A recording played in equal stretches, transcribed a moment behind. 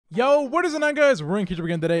Yo, what is going on, guys? We're in KeyDrop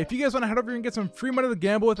again today. If you guys want to head over here and get some free money to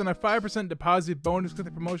gamble with and a 5% deposit bonus, click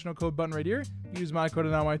the promotional code button right here. Use my code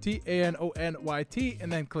ANONYT, ANONYT,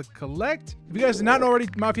 and then click collect. If you guys did not know already,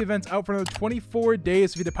 Mafia event's out for another 24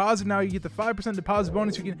 days. If you deposit now, you get the 5% deposit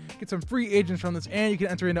bonus. You can get some free agents from this, and you can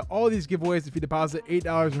enter into all these giveaways if you deposit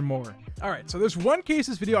 $8 or more. All right, so there's one case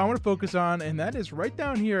this video I want to focus on, and that is right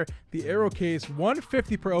down here, the Arrow case,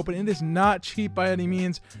 150 per open. It is not cheap by any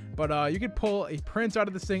means, but you could pull a Prince out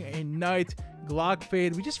of this thing, a Knight, Glock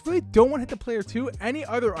Fade. We just really don't want to hit the player 2. Any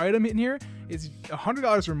other item in here is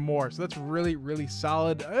 $100 or more, so that's really, really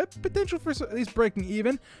solid. Potential for at least breaking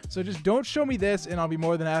even, so just don't show me this, and I'll be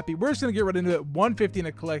more than happy. We're just going to get right into it. 150 in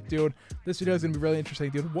a collect, dude. This video is going to be really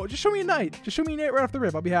interesting, dude. Well, just show me a Knight. Just show me a Knight right off the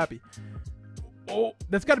rip. I'll be happy. Oh,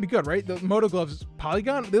 that's got to be good, right? The Moto Gloves,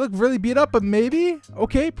 Polygon, they look really beat up, but maybe.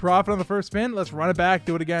 Okay, profit on the first spin. Let's run it back.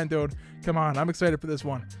 Do it again, dude. Come on, I'm excited for this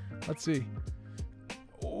one. Let's see.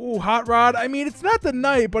 Oh, Hot Rod. I mean, it's not the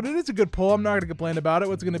Knight, but it is a good pull. I'm not going to complain about it.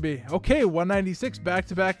 What's it going to be? Okay, 196,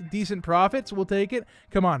 back-to-back decent profits. We'll take it.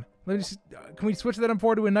 Come on. Let me just, can we switch that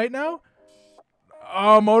M4 to a Knight now?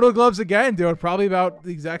 Oh, Moto Gloves again, dude. Probably about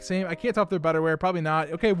the exact same. I can't tell if they're better wear. Probably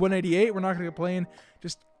not. Okay, 188. We're not going to complain.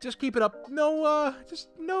 Just keep it up. No, just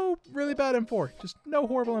no really bad M4. Just no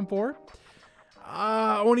horrible M4.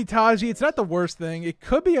 Onitaji, it's not the worst thing. It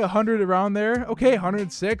could be 100 around there. Okay,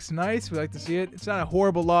 106. Nice. We like to see it. It's not a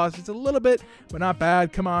horrible loss. It's a little bit, but not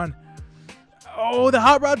bad. Come on. Oh, the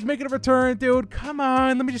Hot Rod's making a return, dude. Come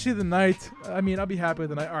on. Let me just see the Knight. I mean, I'll be happy with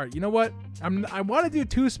the Knight. All right, you know what? I want to do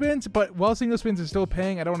 2 spins, but while single spins is still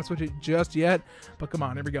paying, I don't want to switch it just yet. But come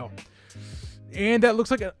on. Here we go. And that looks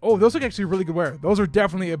like oh, those look actually really good wear. Those are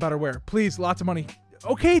definitely a better wear. Please, lots of money.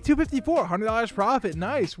 Okay, 254, $100 profit.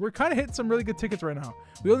 Nice. We're kind of hitting some really good tickets right now.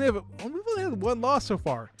 We've only had 1 loss so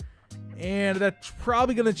far, and that's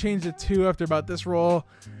probably gonna change to 2 after about this roll.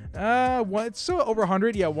 It's still over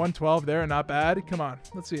 100. Yeah, 112 there. Not bad. Come on,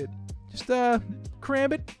 let's see it. Just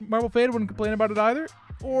cram it. Marble Fade. Wouldn't complain about it either.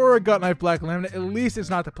 Or a Gut Knife Black Laminate. At least it's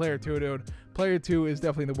not the player 2, dude. Player 2 is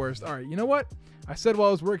definitely the worst. All right, you know what? I said while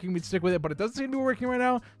I was working we'd stick with it, but it doesn't seem to be working right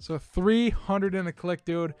now. So 300 in a click,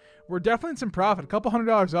 dude. We're definitely in some profit. A couple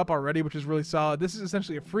 $100 up already, which is really solid. This is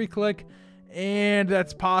essentially a free click, and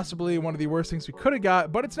that's possibly one of the worst things we could have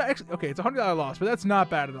got. But it's not actually okay. It's a $100 loss, but that's not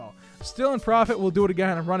bad at all. Still in profit. We'll do it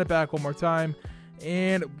again and run it back one more time.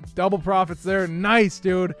 And double profits there. Nice,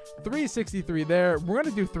 dude. 363 there. We're going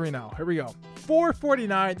to do 3 now. Here we go.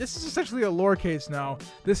 449. This is essentially a lore case now.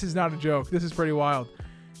 This is not a joke. This is pretty wild.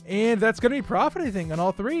 And that's going to be profit, I think, on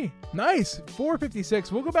all 3. Nice.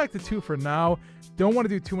 456. We'll go back to 2 for now. Don't want to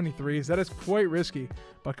do too many 3s. That is quite risky.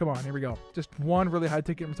 But come on. Here we go. Just one really high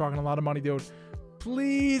ticket. We're talking a lot of money, dude.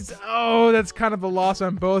 Please. Oh, that's kind of a loss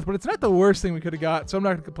on both. But it's not the worst thing we could have got. So I'm not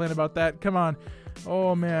going to complain about that. Come on.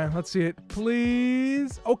 Oh, man. Let's see it.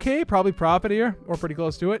 Please. Okay. Probably profit here. Or pretty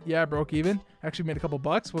close to it. Yeah, broke even. Actually made a couple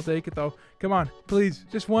bucks. We'll take it, though. Come on. Please.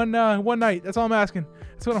 Just one night. That's all I'm asking.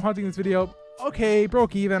 That's what I'm hunting this video. Okay,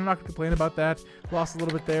 broke even. I'm not going to complain about that. Lost a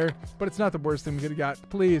little bit there, but it's not the worst thing we could have got.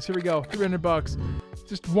 Please, here we go. 300 bucks.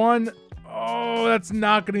 Just one. Oh, that's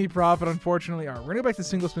not going to be profit, unfortunately. All right, we're going to go back to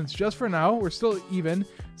single spins just for now. We're still even,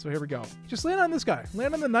 so here we go. Just land on this guy.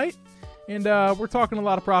 Land on the Knight, and we're talking a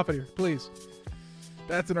lot of profit here. Please.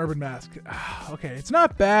 That's an Urban Mask. Okay, it's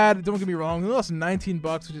not bad. Don't get me wrong. We lost 19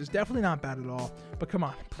 bucks, which is definitely not bad at all. But come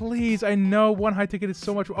on, please. I know one high ticket is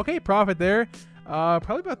so much. Okay, profit there.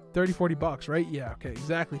 Probably about 30, 40 bucks, right? Yeah, okay,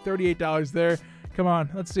 exactly. $38 there. Come on,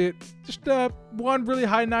 let's see it. Just one really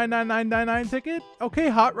high 99999 ticket. Okay,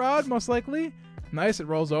 Hot Rod, most likely. Nice, it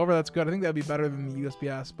rolls over. That's good. I think that'd be better than the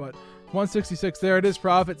USPS, but 166 there. It is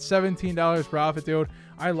profit. $17 profit, dude.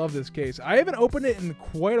 I love this case. I haven't opened it in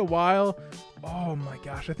quite a while. Oh my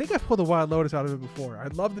gosh, I think I've pulled a Wild Lotus out of it before.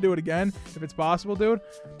 I'd love to do it again if it's possible, dude.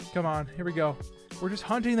 Come on, here we go. We're just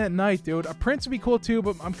hunting that Knight, dude. A Prince would be cool too,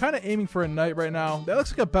 but I'm kind of aiming for a Knight right now. That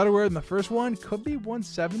looks like a better wear than the first one. Could be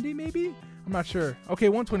 170 maybe? I'm not sure. Okay,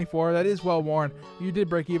 124. That is well worn. You did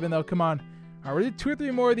break even though. Come on. All right, we're gonna do 2 or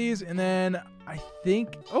 3 more of these, and then I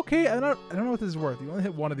think, okay, I don't know what this is worth. You only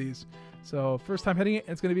hit 1 of these. So first time hitting it,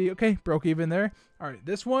 it's gonna be, okay, broke even there. All right,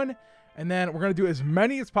 this one, and then we're gonna do as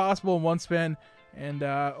many as possible in 1 spin. And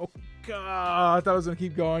oh god, I thought I was gonna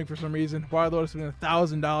keep going for some reason. Wild Lotus would have been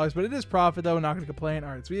 $1,000, but it is profit though. Not gonna complain.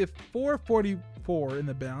 All right, so we have 444 in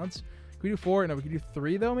the balance. Can we do 4? No, we can do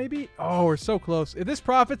 3 though, maybe. Oh, we're so close. If this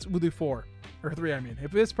profits, we'll do 4 or 3. I mean,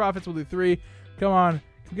 if this profits, we'll do 3. Come on, can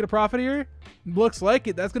we get a profit here? Looks like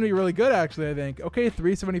it. That's gonna be really good, actually. I think. Okay,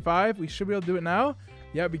 375. We should be able to do it now.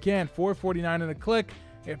 Yeah, we can. 449 in a click.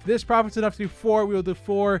 If this profits enough to do 4, we will do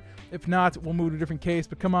 4. If not, we'll move to a different case.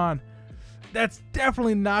 But come on. That's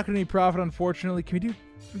definitely not going to be profit, unfortunately.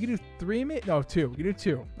 We can do 3, no, 2. We can do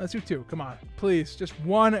 2. Let's do 2. Come on, please. Just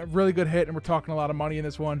one really good hit, and we're talking a lot of money in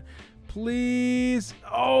this one. Please.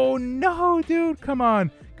 Oh, no, dude. Come on.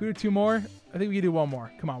 Can we do 2 more? I think we can do 1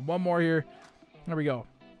 more. Come on, 1 more here. There we go.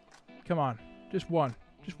 Come on. Just one.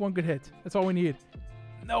 Just one good hit. That's all we need.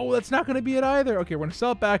 No, that's not going to be it either. Okay, we're going to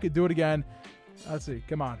sell it back and do it again. Let's see.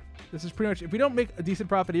 Come on. This is pretty much... If we don't make a decent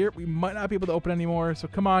profit here, we might not be able to open anymore. So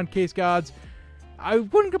come on, case gods. I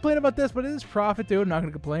wouldn't complain about this, but it is profit, dude. I'm not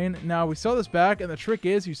going to complain. Now, we sell this back, and the trick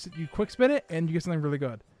is you quick spin it, and you get something really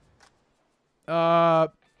good. Yeah,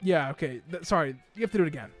 okay. Sorry. You have to do it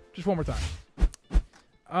again. Just one more time.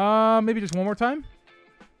 Maybe just one more time?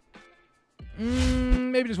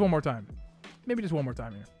 Maybe just one more time. Maybe just one more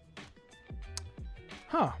time here.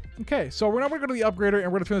 Huh. Okay, so we're going to go to the upgrader,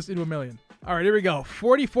 and we're going to turn this into $1 million. All right, here we go.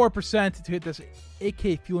 44% to hit this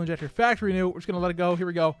AK fuel injector factory new. We're just going to let it go. Here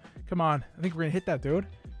we go. Come on. I think we're going to hit that, dude.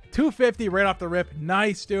 250 right off the rip.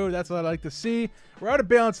 Nice, dude. That's what I like to see. We're out of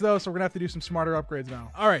balance, though, so we're going to have to do some smarter upgrades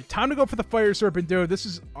now. All right, time to go for the Fire Serpent, dude. This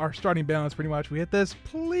is our starting balance, pretty much. We hit this.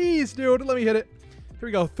 Please, dude. Let me hit it. Here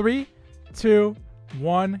we go. 3, 2,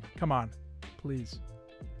 1. Come on. Please.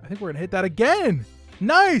 I think we're going to hit that again.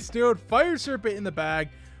 Nice, dude. Fire Serpent in the bag.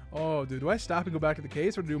 Oh, dude. Do I stop and go back to the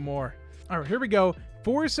case or do more? All right, here we go.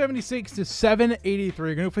 476 to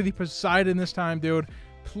 783. Going for the Poseidon this time, dude.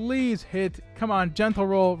 Please hit. Come on. Gentle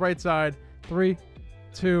roll. Right side. 3,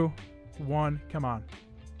 2, 1. Come on.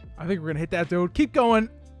 I think we're going to hit that, dude. Keep going.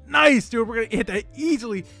 Nice, dude. We're going to hit that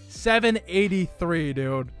easily. 783,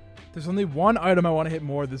 dude. There's only one item I want to hit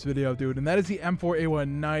more this video, dude, and that is the M4A1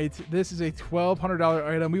 Knight. This is a $1,200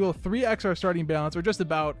 item. We will 3x our starting balance, or just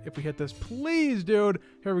about, if we hit this. Please, dude.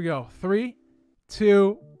 Here we go. 3,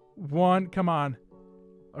 2, 1. Come on.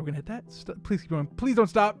 Are we going to hit that? Please keep going. Please don't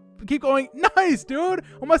stop. Keep going. Nice, dude.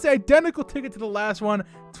 Almost the identical ticket to the last one.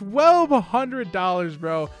 $1,200,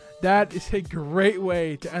 bro. That is a great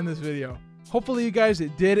way to end this video. Hopefully you guys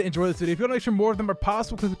did enjoy this video. If you want to make sure more of them are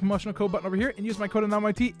possible, click the promotional code button over here and use my code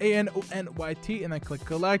ANONYT, ANONYT, and then click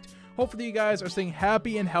collect. Hopefully you guys are staying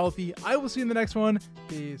happy and healthy. I will see you in the next one.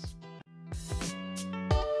 Peace.